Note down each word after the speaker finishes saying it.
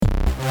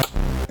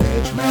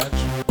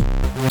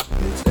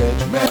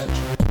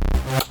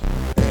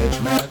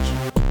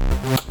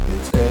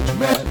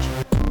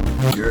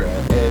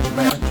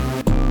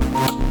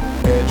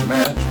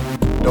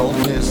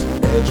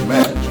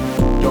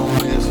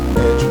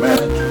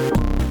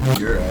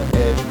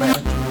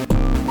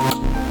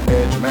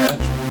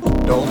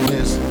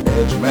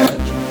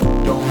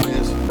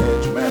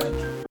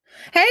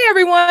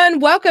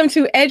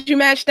welcome to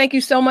EduMatch. Thank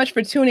you so much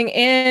for tuning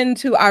in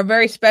to our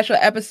very special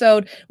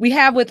episode. We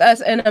have with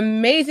us an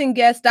amazing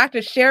guest,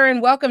 Dr.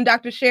 Sharon. Welcome,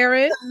 Dr.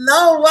 Sharon.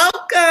 Hello,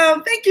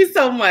 welcome. Thank you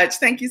so much.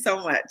 Thank you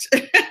so much.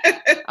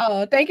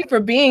 Oh, thank you for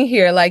being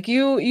here. Like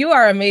you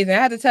are amazing. I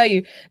have to tell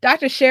you,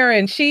 Dr.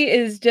 Sharon, she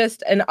is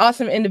just an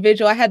awesome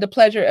individual. I had the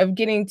pleasure of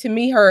getting to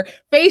meet her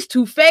face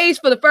to face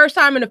for the first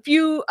time in a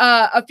few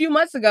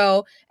months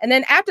ago. And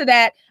then after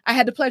that, I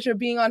had the pleasure of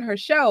being on her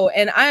show.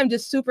 And I am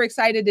just super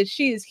excited that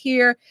she is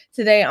here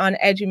today on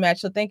EduMatch.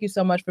 So thank you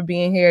so much for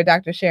being here,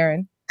 Dr.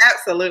 Sharon.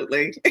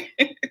 Absolutely.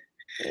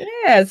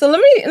 Yeah, so let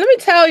me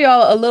tell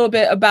y'all a little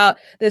bit about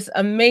this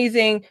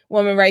amazing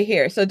woman right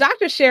here. So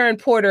Dr. Sharon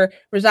Porter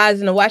resides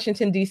in the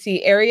Washington,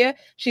 D.C. area.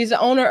 She's the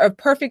owner of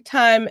Perfect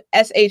Time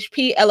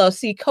SHP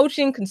LLC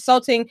coaching,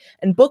 consulting,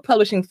 and book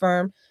publishing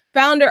firm,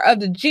 founder of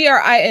the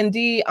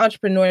GRIND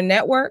Entrepreneur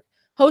Network,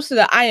 host of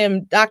the I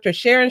Am Dr.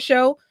 Sharon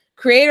Show,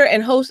 creator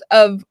and host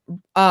of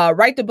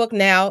Write the Book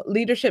Now,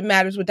 Leadership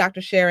Matters with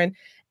Dr. Sharon,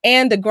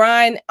 and the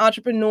Grind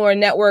Entrepreneur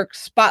Network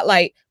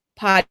Spotlight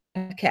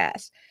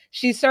podcast.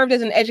 She served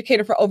as an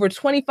educator for over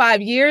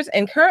 25 years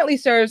and currently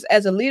serves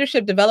as a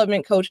leadership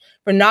development coach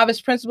for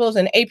novice principals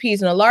and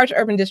APs in a large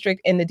urban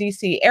district in the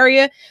DC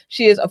area.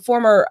 She is a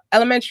former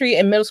elementary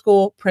and middle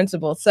school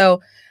principal.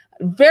 So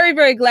very,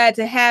 very glad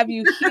to have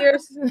you here.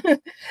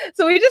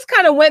 So we just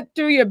kind of went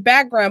through your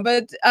background,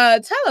 but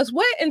tell us,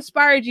 what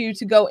inspired you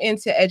to go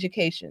into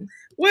education?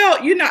 Well,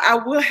 I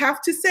will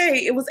have to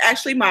say it was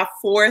actually my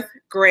fourth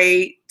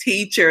grade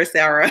teacher,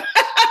 Sarah.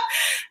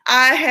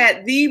 I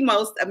had the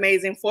most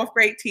amazing fourth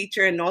grade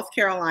teacher in North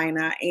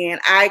Carolina, and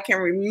I can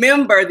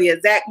remember the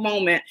exact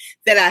moment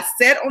that I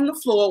sat on the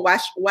floor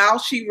while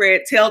she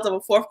read Tales of a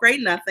Fourth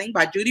Grade Nothing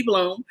by Judy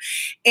Blume,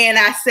 and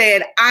I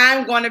said,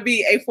 I'm going to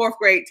be a fourth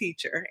grade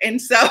teacher.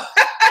 And so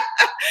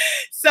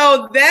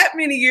that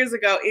many years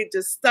ago, it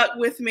just stuck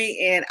with me,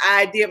 and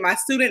I did my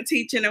student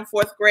teaching in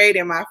fourth grade,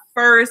 and my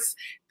first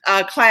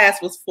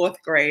class was fourth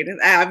grade.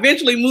 And I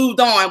eventually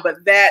moved on, but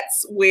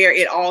that's where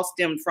it all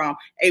stemmed from.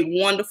 A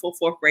wonderful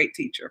fourth grade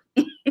teacher.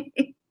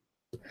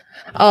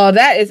 Oh,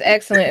 that is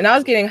excellent. And I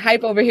was getting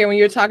hype over here when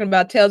you were talking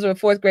about Tales of a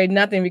Fourth Grade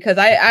Nothing, because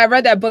I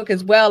read that book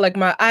as well. Like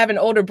I have an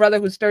older brother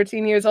who's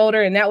 13 years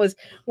older, and that was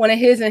one of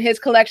his in his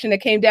collection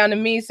that came down to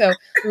me. So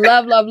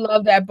love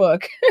that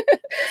book.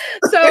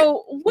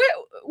 So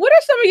what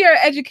are some of your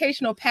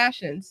educational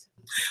passions?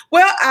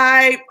 Well,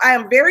 I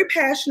am very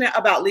passionate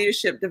about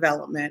leadership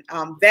development.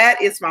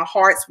 That is my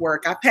heart's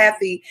work. I've had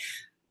the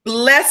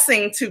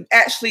blessing to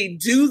actually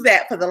do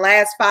that for the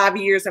last 5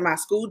 years in my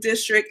school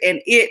district.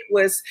 And it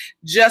was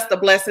just a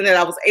blessing that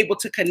I was able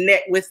to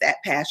connect with that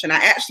passion. I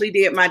actually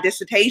did my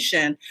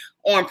dissertation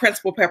on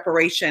principal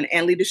preparation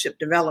and leadership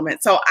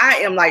development. So I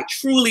am like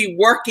truly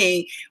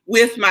working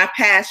with my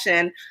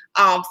passion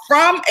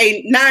from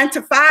a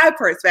 9-to-5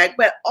 perspective,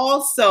 but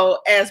also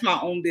as my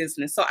own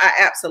business. So I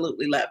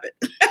absolutely love it.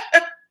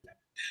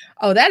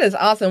 Oh, that is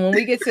awesome. When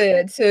we get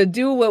to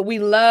do what we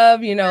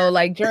love,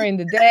 like during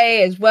the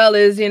day, as well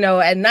as,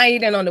 at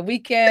night and on the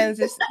weekends,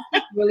 it's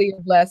really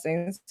a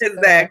blessing.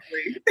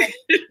 Exactly.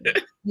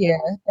 Yeah,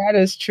 that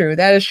is true.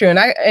 That is true.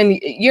 And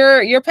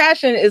your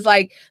passion is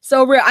like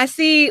so real. I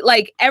see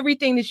like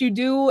everything that you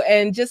do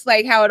and just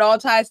like how it all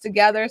ties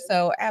together.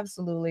 So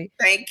absolutely.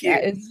 Thank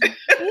you.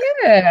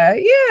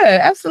 Yeah,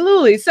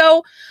 absolutely.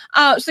 So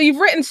you've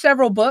written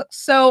several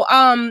books. So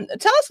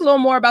tell us a little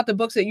more about the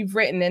books that you've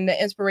written and the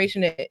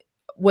inspiration that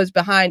was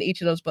behind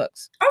each of those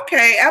books.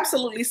 Okay,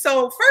 absolutely.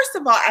 So first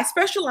of all, I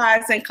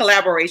specialize in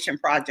collaboration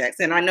projects,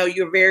 and I know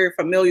you're very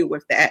familiar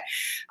with that.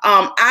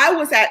 I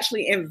was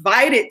actually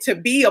invited to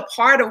be a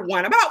part of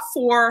one about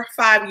 4 or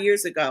 5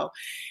 years ago.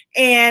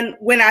 And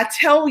when I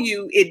tell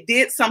you it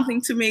did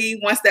something to me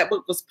once that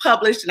book was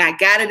published and I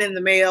got it in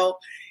the mail,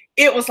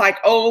 it was like,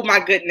 oh my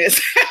goodness.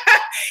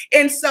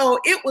 And so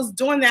it was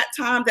during that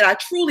time that I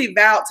truly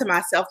vowed to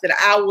myself that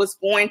I was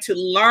going to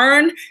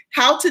learn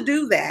how to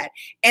do that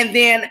and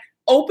then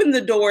open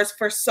the doors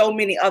for so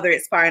many other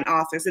aspiring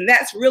authors. And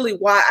that's really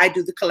why I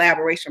do the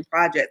collaboration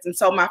projects. And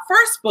so my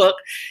first book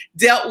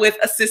dealt with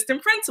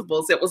assistant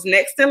principals. It was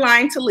Next in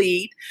Line to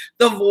Lead,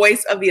 the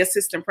voice of the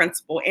assistant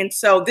principal. And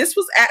so this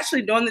was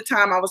actually during the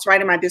time I was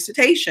writing my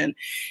dissertation.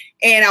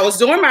 And I was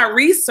doing my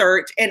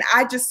research, and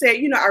I just said,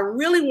 I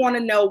really want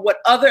to know what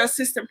other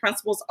assistant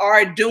principals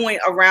are doing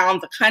around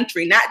the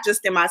country, not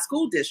just in my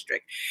school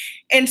district.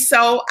 And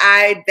so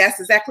that's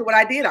exactly what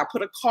I did. I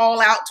put a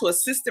call out to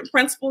assistant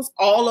principals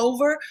all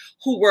over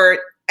who were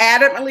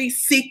adamantly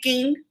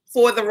seeking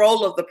for the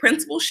role of the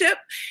principalship.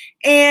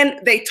 And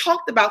they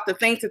talked about the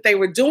things that they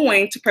were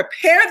doing to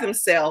prepare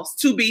themselves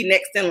to be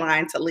next in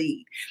line to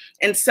lead.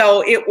 And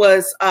so it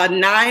was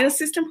 9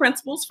 assistant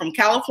principals from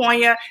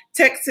California,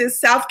 Texas,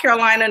 South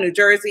Carolina, New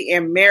Jersey,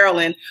 and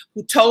Maryland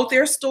who told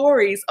their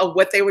stories of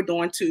what they were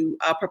doing to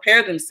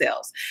prepare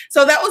themselves.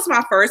 So that was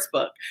my first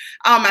book.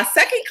 My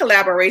second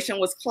collaboration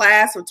was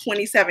Class of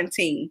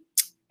 2017.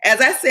 As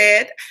I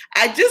said,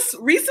 I just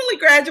recently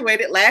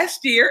graduated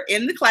last year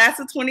in the class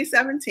of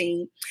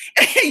 2017.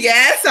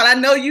 Yes, and I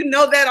know you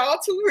know that all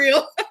too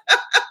real.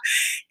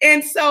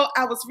 And so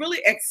I was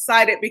really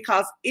excited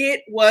because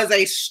it was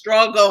a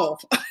struggle.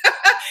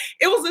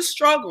 It was a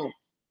struggle.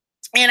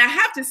 And I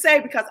have to say,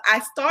 because I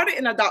started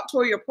in a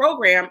doctoral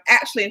program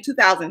actually in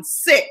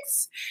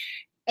 2006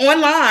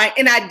 online,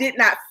 and I did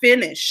not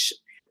finish.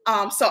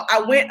 So I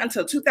went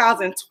until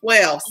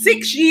 2012,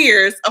 6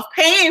 years of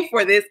paying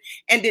for this,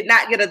 and did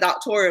not get a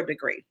doctoral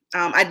degree.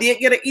 I did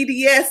get an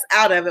EDS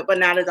out of it, but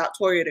not a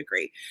doctoral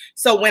degree.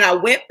 So when I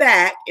went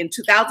back in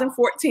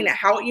 2014 at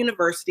Howard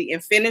University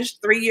and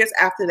finished 3 years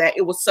after that,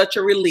 it was such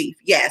a relief.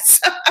 Yes.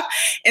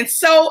 And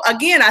so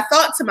again, I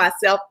thought to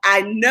myself,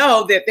 I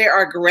know that there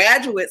are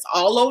graduates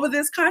all over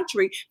this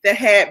country that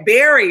had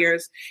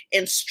barriers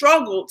and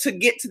struggled to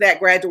get to that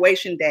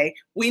graduation day.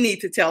 We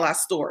need to tell our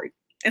story.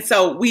 And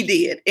so we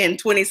did in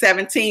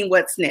 2017.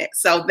 What's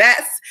next? So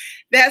that's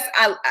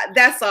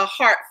a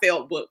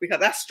heartfelt book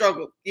because I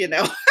struggled,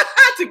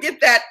 to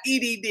get that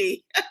EDD.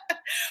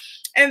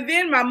 And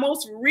then my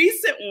most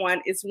recent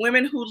one is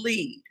Women Who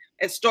Lead: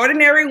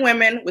 Extraordinary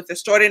Women with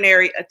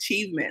Extraordinary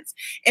Achievements.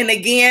 And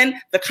again,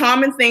 the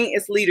common thing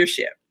is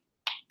leadership.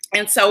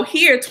 And so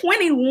here,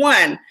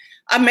 21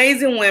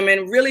 amazing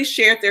women really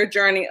shared their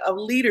journey of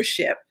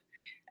leadership.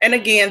 And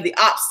again, the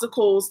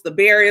obstacles, the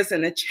barriers,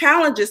 and the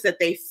challenges that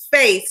they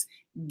face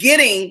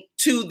getting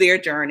to their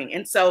journey.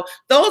 And so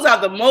those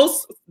are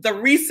the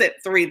recent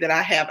 3 that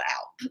I have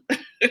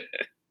out.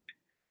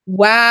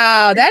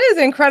 Wow, that is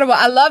incredible.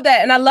 I love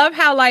that. And I love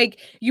how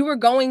you were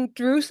going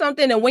through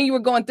something, and when you were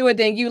going through it,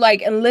 then you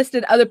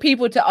enlisted other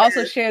people to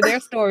also share their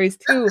stories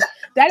too.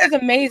 That is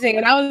amazing.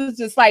 And I was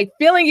just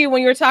feeling you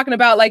when you were talking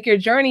about your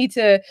journey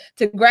to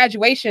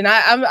graduation.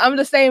 I'm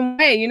the same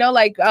way,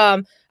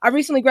 I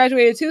recently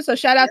graduated too. So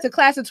shout out to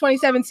class of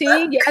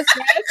 2017. Yes.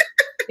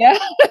 Yeah.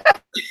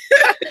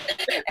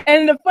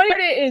 And the funny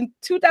part in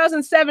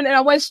 2007, and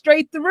I went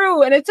straight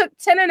through, and it took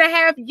 10 and a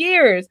half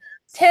years.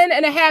 10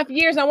 and a half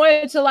years. I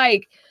wanted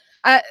to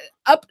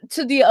up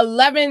to the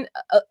 11,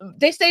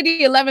 they say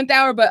the 11th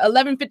hour, but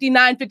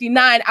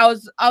 11:59, I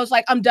was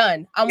like, I'm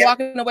done. I'm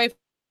walking away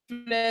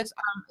from this.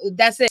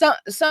 That's it.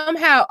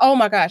 Somehow, oh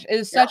my gosh, it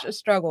is such a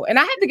struggle. And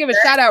I have to give a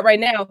shout out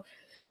right now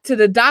to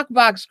the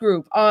DocVox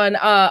group on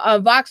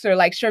Voxer,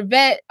 like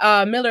Shervette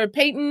Miller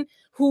Payton,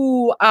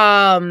 who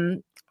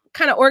kind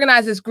of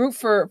organized this group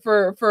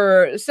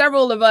for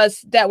several of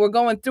us that were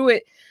going through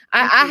it.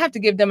 I have to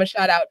give them a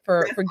shout out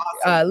for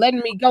awesome.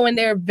 Letting me go in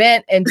there,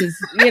 vent, and just,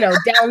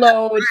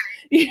 download,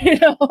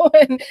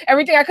 and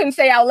everything I couldn't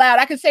say out loud,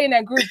 I could say in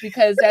that group,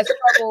 because that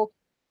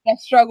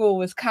struggle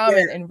was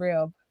common and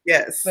real.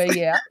 Yes. But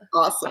yeah,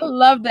 awesome. I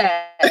love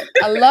that.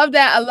 I love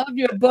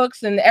your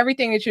books and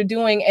everything that you're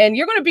doing. And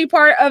you're going to be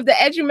part of the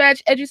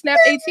EduMatch EduSnap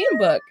 18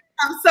 book.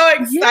 I'm so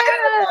excited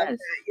about that.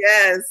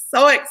 Yes.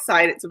 So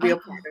excited to be a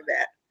part of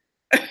that.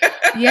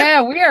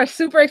 Yeah, we are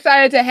super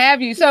excited to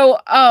have you. So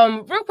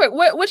real quick,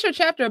 what's your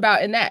chapter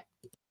about in that?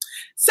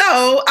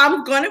 So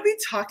I'm going to be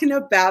talking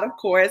about, of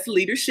course,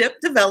 leadership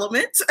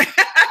development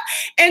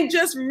and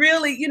just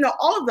really,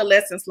 all of the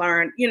lessons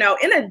learned,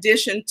 in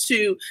addition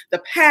to the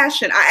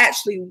passion. I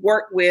actually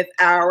work with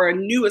our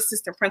new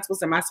assistant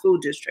principals in my school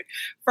district,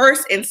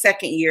 first and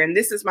second year. And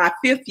this is my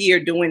 5th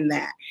year doing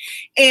that.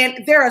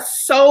 And there are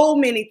so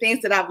many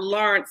things that I've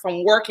learned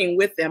from working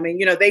with them.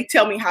 And, they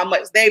tell me how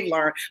much they've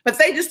learned, but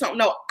they just don't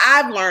know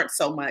I've learned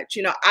so much.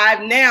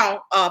 I've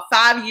now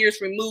 5 years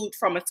removed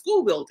from a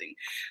school building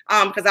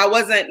because I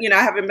wasn't,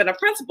 I haven't been a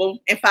principal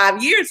in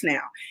 5 years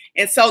now.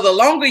 And so the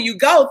longer you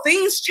go,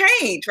 things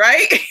change,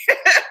 right?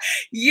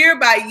 Year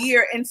by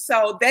year. And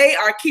so they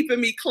are keeping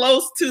me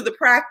close to the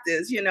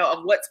practice,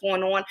 of what's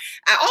going on.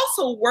 I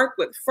also work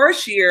with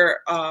first year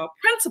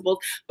principals,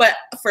 but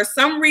for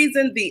some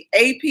reason, the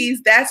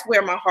APs, that's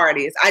where my heart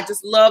is. I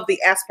just love the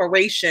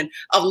aspiration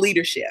of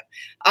leadership.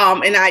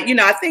 And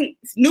I think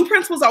new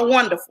principals are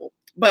wonderful.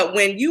 But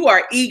when you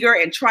are eager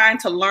and trying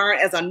to learn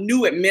as a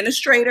new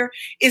administrator,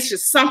 it's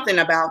just something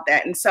about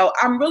that. And so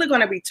I'm really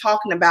going to be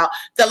talking about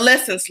the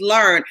lessons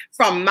learned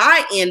from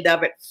my end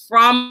of it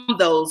from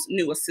those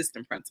new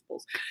assistant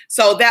principals.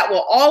 So that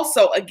will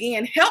also,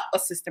 again, help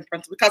assistant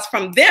principals, because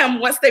from them,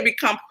 once they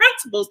become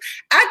principals,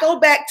 I go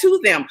back to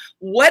them.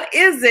 What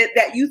is it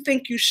that you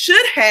think you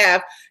should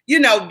have,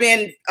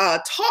 been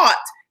taught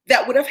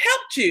that would have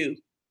helped you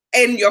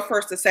in your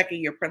first or second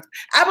year principal?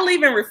 I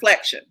believe in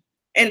reflection.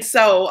 And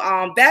so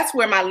that's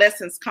where my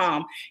lessons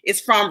come, is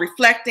from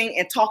reflecting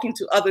and talking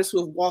to others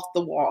who have walked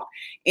the walk,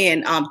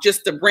 and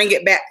just to bring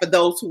it back for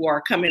those who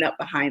are coming up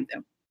behind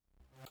them.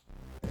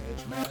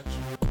 It's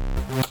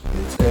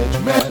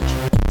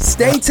EduMatch.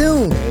 Stay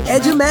tuned.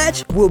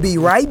 EduMatch will be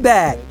right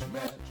back.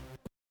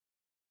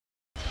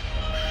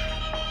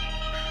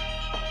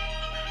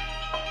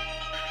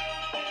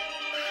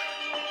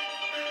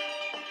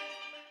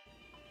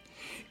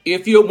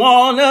 If you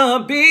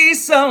wanna be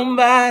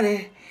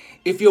somebody,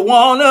 if you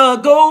wanna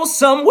go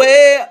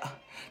somewhere,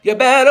 you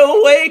better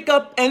wake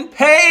up and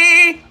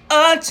pay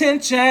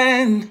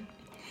attention.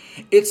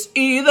 It's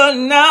either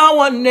now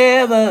or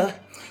never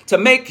to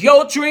make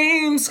your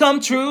dreams come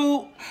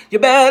true. You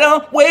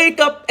better wake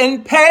up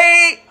and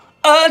pay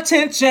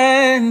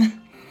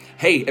attention.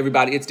 Hey,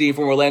 everybody, it's Dean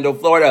from Orlando,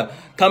 Florida,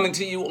 coming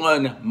to you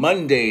on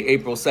Monday,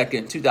 April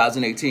 2nd,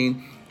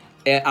 2018.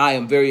 And I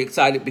am very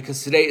excited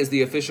because today is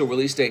the official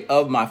release date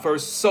of my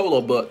first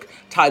solo book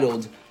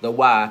titled The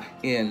Why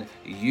in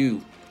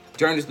You.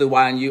 Journey to the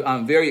Why in You.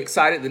 I'm very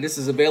excited that this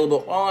is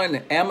available on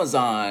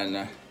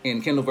Amazon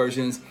in Kindle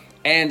versions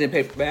and in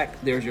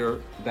paperback. There's your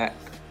back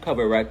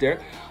cover right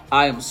there.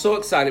 I am so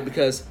excited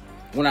because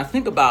when I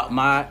think about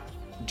my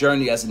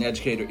journey as an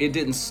educator, it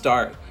didn't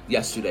start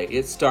yesterday.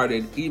 It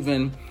started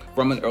even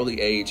from an early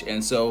age.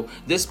 And so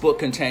this book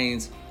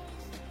contains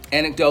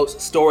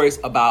anecdotes, stories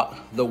about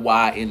the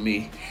why in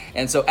me.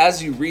 And so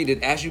as you read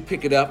it, as you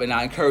pick it up, and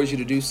I encourage you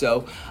to do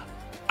so,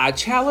 I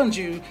challenge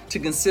you to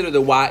consider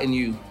the why in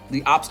you,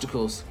 the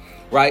obstacles,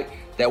 right?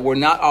 That were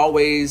not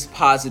always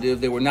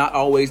positive. They were not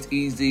always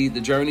easy. The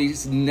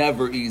journey's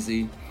never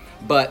easy,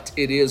 but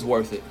it is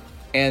worth it.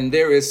 And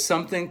there is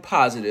something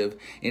positive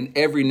in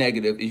every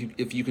negative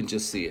if you can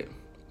just see it.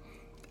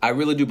 I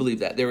really do believe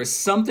that. There is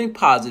something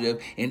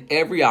positive in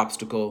every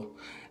obstacle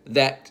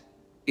that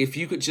if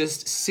you could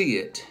just see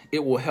it,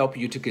 it will help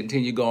you to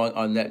continue going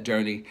on that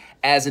journey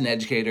as an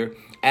educator,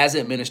 as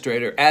an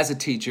administrator, as a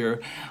teacher.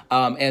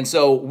 And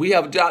so we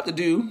have a job to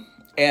do.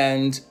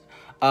 And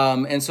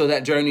so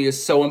that journey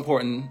is so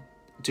important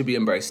to be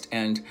embraced.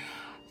 And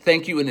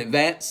thank you in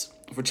advance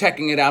for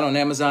checking it out on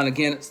Amazon.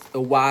 Again, it's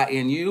The Why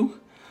in You.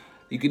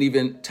 You can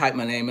even type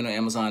my name in on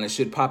Amazon. It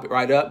should pop it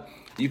right up.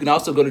 You can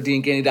also go to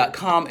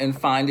deangainey.com and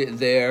find it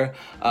there.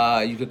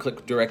 You can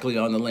click directly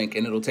on the link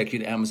and it'll take you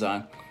to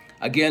Amazon.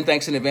 Again,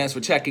 thanks in advance for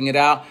checking it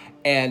out,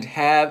 and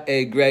have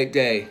a great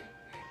day,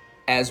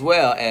 as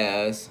well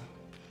as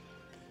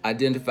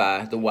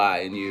identify the why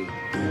in you.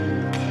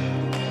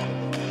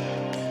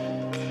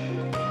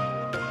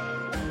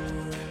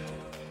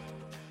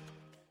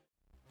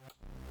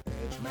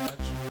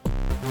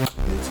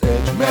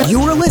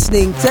 You are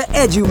listening to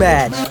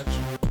EduMatch.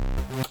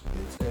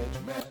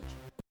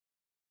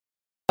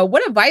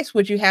 What advice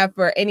would you have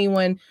for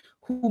anyone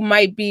who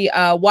might be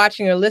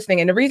watching or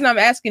listening? And the reason I'm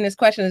asking this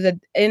question is that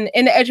in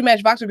the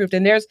EduMatch Voxer group,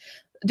 then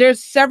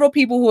there's several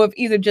people who have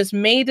either just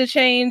made the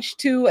change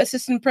to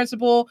assistant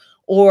principal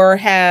or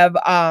have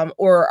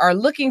or are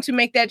looking to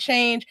make that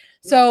change.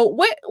 So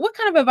what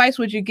kind of advice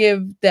would you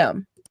give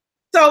them?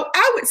 So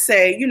I would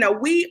say,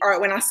 we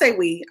are, when I say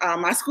we,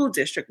 my school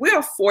district, we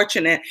are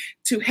fortunate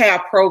to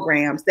have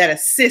programs that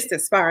assist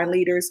aspiring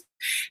leaders.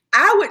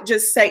 I would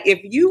just say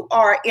if you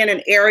are in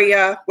an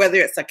area, whether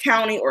it's a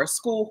county or a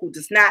school who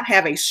does not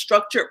have a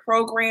structured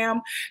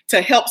program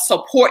to help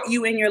support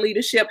you in your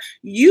leadership,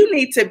 you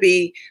need to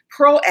be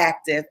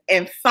proactive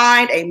and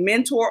find a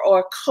mentor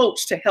or a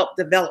coach to help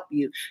develop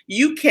you.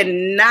 You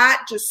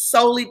cannot just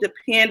solely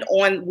depend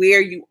on where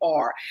you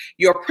are.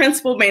 Your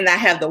principal may not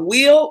have the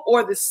will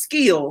or the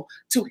skill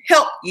to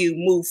help you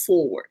move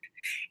forward.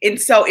 And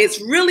so it's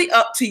really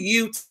up to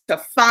you to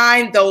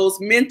find those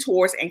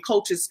mentors and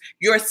coaches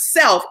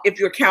yourself if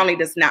your county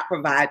does not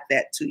provide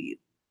that to you.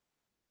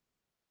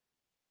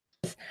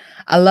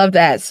 I love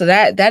that. So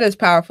that is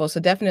powerful. So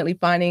definitely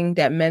finding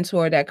that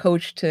mentor, that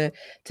coach to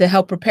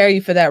help prepare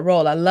you for that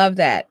role. I love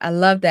that. I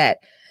love that.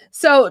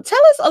 So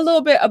tell us a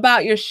little bit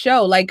about your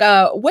show. Like,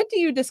 what do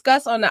you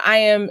discuss on the I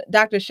Am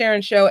Dr.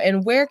 Sharon show,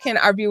 and where can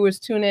our viewers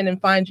tune in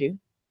and find you?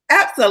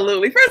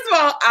 Absolutely. First of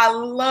all, I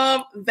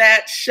love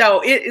that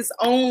show. I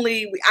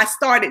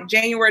started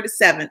January the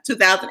 7th,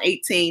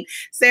 2018,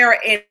 Sarah,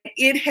 and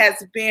it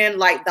has been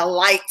like the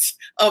light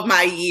of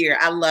my year.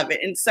 I love it.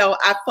 And so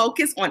I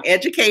focus on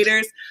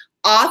educators,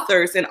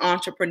 authors, and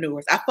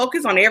entrepreneurs. I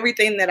focus on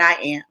everything that I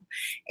am,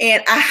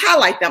 and I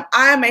highlight them.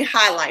 I'm a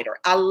highlighter.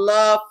 I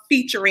love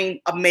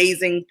featuring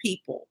amazing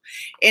people.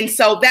 And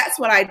so that's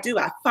what I do.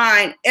 I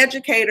find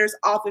educators,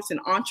 authors, and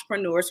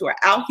entrepreneurs who are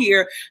out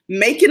here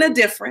making a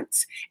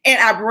difference, and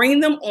I bring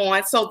them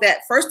on so that,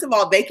 first of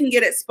all, they can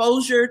get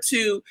exposure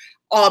to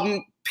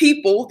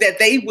people that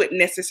they wouldn't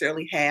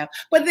necessarily have,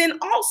 but then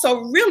also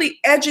really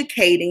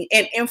educating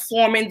and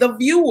informing the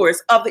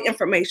viewers of the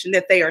information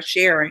that they are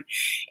sharing.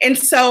 And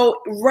so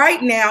right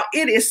now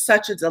it is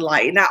such a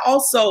delight. And I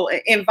also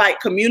invite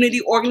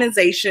community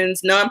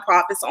organizations,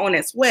 nonprofits on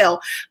as well,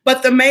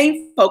 but the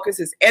main focus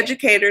is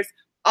educators,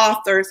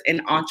 authors,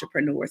 and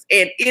entrepreneurs.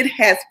 And it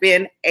has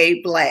been a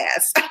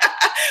blast.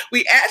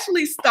 We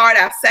actually start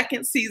our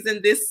second season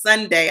this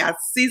Sunday. Our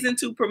season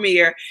 2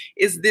 premiere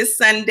is this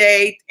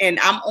Sunday, and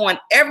I'm on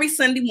every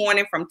Sunday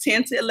morning from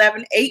 10 to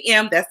 11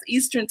 a.m. That's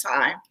Eastern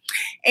time.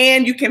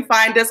 And you can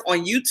find us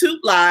on YouTube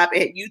Live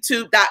at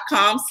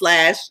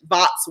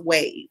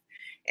youtube.com/VoxWave.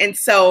 And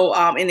so,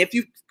 and if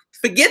you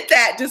forget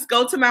that, just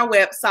go to my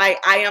website,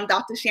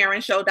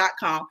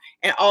 IamDrSharonShow.com,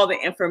 and all the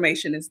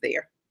information is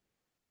there.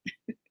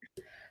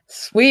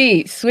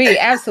 Sweet, sweet,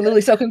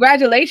 absolutely. So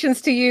congratulations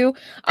to you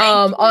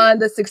on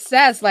the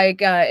success. Like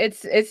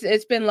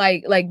it's been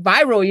like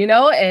viral,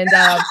 and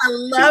I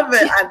love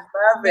it. I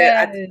love it.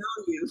 I know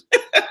you.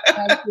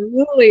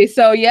 Absolutely.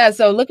 So yeah,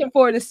 so looking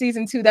forward to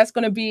season 2. That's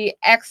going to be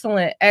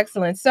excellent,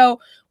 excellent. So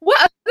what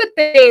other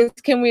things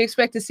can we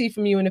expect to see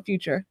from you in the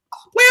future?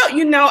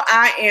 Well,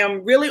 I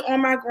am really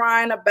on my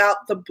grind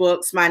about the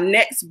books. My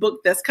next book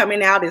that's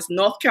coming out is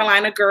North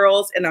Carolina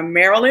Girls in a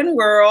Maryland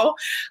World,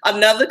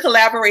 another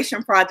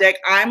collaboration project.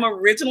 I'm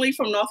originally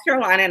from North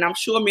Carolina, and I'm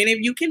sure many of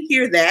you can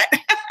hear that.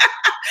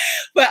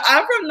 But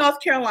I'm from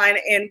North Carolina,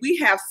 and we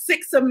have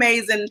 6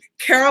 amazing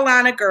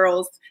Carolina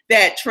girls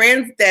that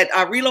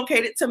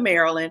relocated to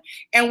Maryland,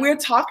 and we're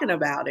talking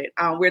about it.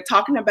 We're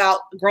talking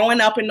about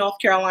growing up in North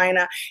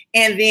Carolina,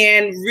 and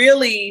then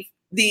really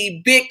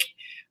the big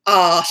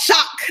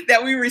shock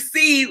that we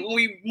received when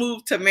we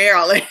moved to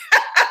Maryland.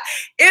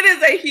 It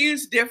is a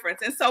huge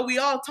difference. And so we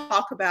all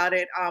talk about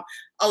it.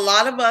 A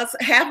lot of us,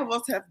 half of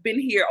us have been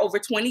here over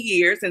 20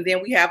 years. And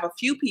then we have a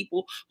few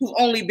people who've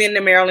only been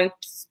to Maryland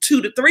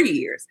 2 to 3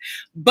 years.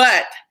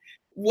 But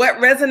what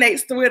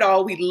resonates through it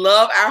all, we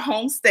love our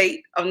home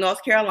state of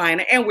North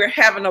Carolina, and we're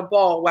having a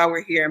ball while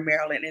we're here in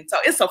Maryland. And so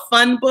it's a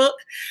fun book.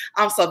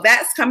 So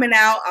that's coming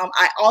out.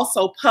 I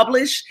also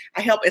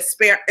I help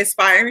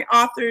aspiring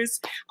authors,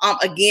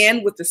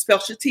 again, with the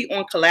specialty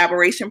on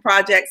collaboration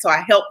projects. So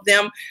I help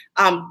them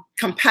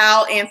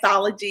compile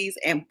anthologies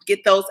and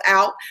get those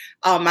out.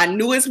 My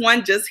newest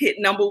one just hit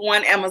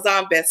 #1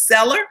 Amazon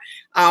bestseller.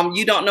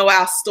 You Don't Know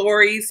Our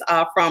Stories,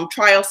 From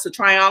Trials to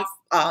Triumph.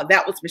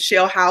 That was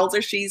Michelle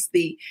Hauser. She's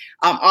the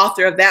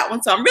author of that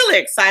one. So I'm really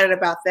excited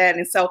about that.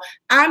 And so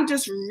I'm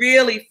just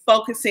really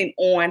focusing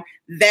on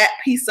that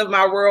piece of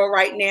my world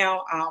right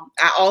now.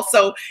 I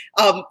also,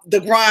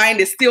 the grind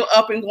is still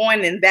up and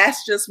going, and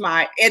that's just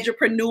my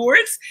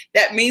edupreneurs.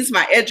 That means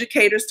my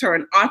educators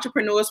turn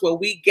entrepreneurs, where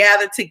we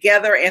gather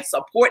together and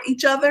support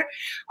each other.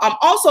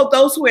 Also,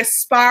 those who are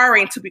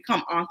aspiring to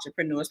become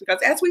entrepreneurs,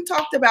 because as we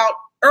talked about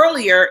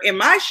earlier in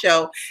my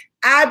show,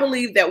 I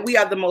believe that we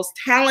are the most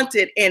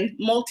talented and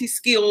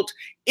multi-skilled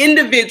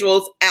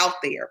individuals out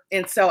there.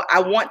 And so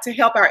I want to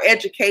help our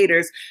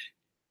educators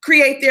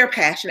create their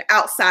passion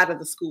outside of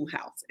the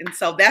schoolhouse. And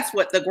so that's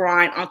what the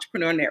Grind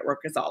Entrepreneur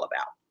Network is all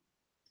about.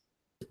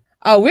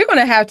 Oh, we're going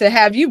to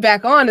have you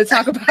back on to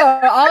talk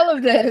about all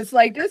of this.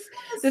 Like this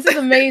is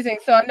amazing.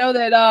 So I know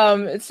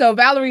that so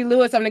Valerie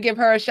Lewis, I'm going to give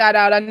her a shout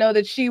out. I know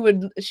that she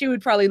would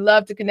probably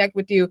love to connect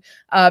with you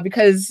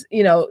because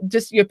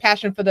just your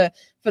passion for the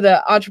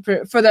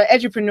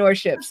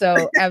entrepreneurship.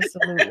 So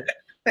absolutely.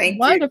 Thank you.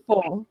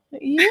 Wonderful.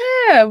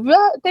 Yeah,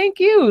 well, thank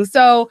you.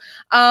 So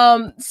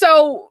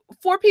so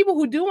for people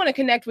who do want to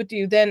connect with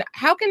you, then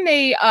how can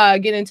they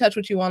get in touch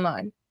with you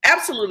online?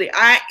 Absolutely.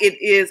 I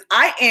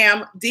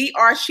am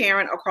Dr.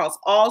 Sharon across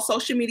all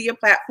social media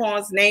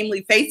platforms,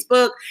 namely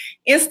Facebook,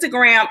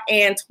 Instagram,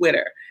 and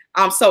Twitter.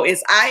 So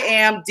it's I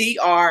am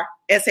Dr.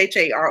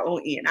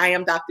 Sharon. I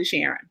am Dr.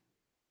 Sharon.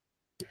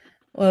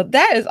 Well,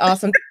 that is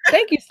awesome.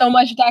 Thank you so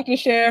much, Dr.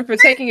 Sharon, for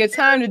taking your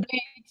time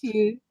today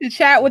to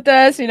chat with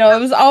us.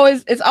 It's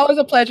always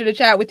a pleasure to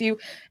chat with you.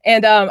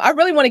 And I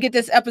really want to get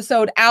this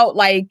episode out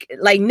like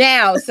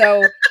now.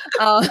 So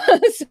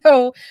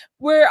so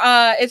we're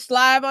it's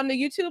live on the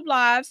YouTube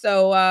Live.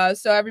 So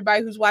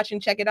everybody who's watching,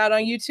 check it out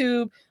on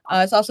YouTube.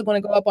 It's also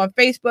going to go up on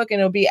Facebook, and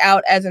it'll be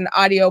out as an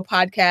audio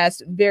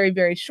podcast very,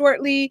 very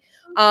shortly.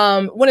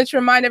 Wanted to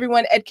remind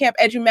everyone, EdCamp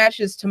EduMatch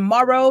is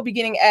tomorrow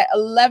beginning at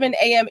 11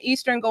 a.m.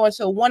 Eastern, going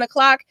till 1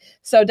 o'clock.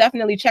 So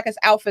definitely check us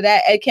out for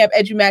that.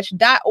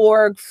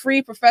 EdCampEduMatch.org,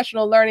 free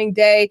professional learning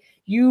day.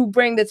 You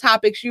bring the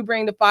topics, you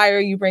bring the fire,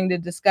 you bring the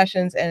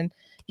discussions. And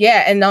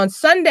yeah, and on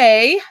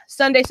Sunday,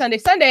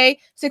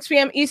 6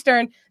 p.m.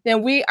 Eastern,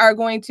 then we are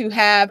going to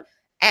have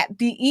at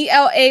the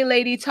ELA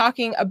lady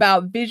talking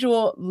about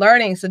visual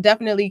learning. So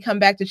definitely come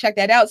back to check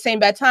that out. Same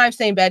bad time,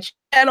 same bad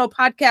channel,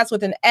 podcast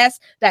with an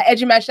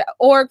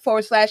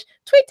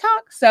S.edumatch.org/tweet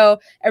talk. So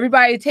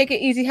everybody take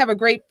it easy. Have a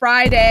great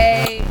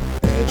Friday.